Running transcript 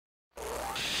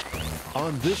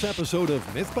On this episode of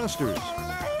MythBusters,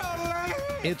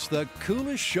 it's the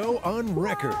coolest show on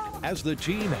record as the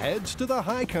team heads to the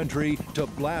high country to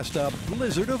blast a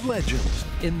blizzard of legends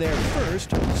in their first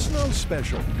snow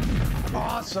special.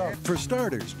 Awesome! For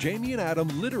starters, Jamie and Adam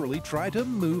literally try to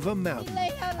move a mountain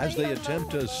as they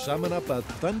attempt to summon up a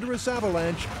thunderous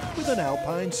avalanche with an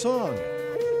alpine song,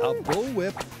 a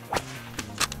bullwhip,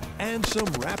 and some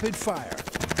rapid fire.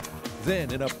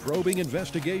 Then, in a probing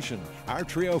investigation, our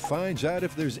trio finds out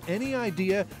if there's any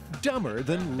idea dumber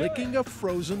than licking a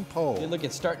frozen pole. Hey, look,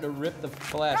 it's starting to rip the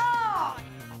flesh.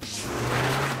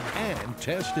 And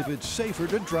test if it's safer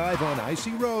to drive on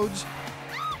icy roads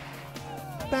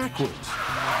backwards.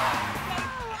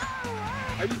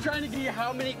 Are you trying to give you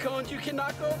how many cones you can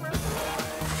knock over?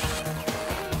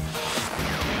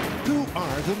 Who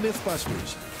are the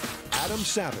MythBusters? Adam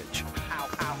Savage. Ow,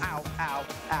 ow, ow, ow,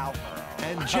 ow.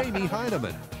 And Jamie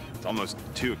Heineman. It's almost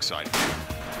too exciting.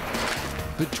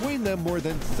 Between them, more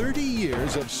than 30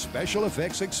 years of special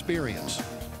effects experience.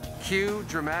 Cue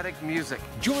dramatic music.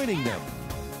 Joining them,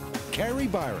 Carrie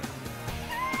Byron,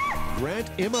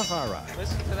 Grant Imahara,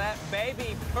 Listen to that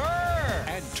baby purr!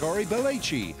 and Tori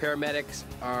Belleci. Paramedics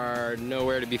are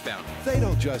nowhere to be found. They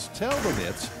don't just tell the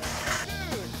myths,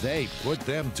 they put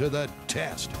them to the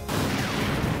test.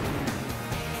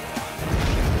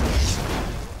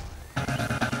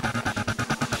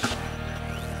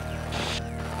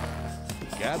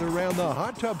 Gather around the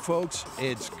hot tub, folks.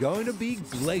 It's going to be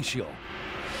glacial.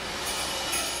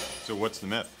 So what's the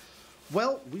myth?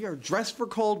 Well, we are dressed for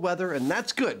cold weather, and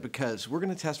that's good because we're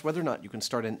going to test whether or not you can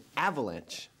start an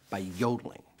avalanche by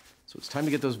yodeling. So it's time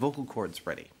to get those vocal cords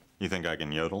ready. You think I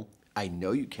can yodel? I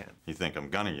know you can. You think I'm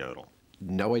gonna yodel?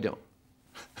 No, I don't.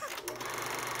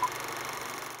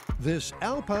 This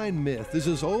alpine myth is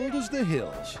as old as the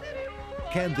hills.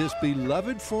 Can this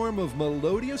beloved form of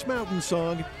melodious mountain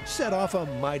song set off a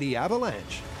mighty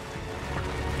avalanche?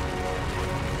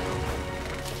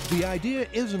 The idea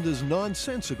isn't as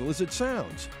nonsensical as it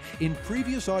sounds. In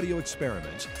previous audio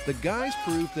experiments, the guys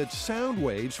proved that sound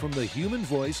waves from the human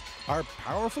voice are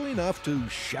powerful enough to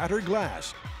shatter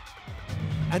glass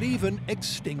and even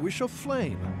extinguish a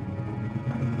flame.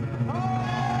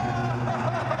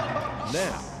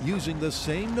 Now, using the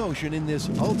same notion in this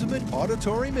ultimate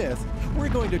auditory myth, we're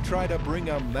going to try to bring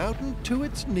a mountain to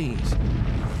its knees.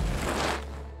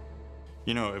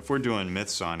 You know, if we're doing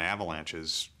myths on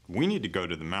avalanches, we need to go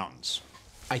to the mountains.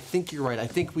 I think you're right. I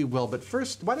think we will. But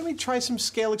first, why don't we try some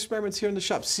scale experiments here in the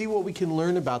shop? See what we can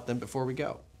learn about them before we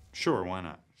go. Sure, why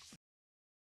not?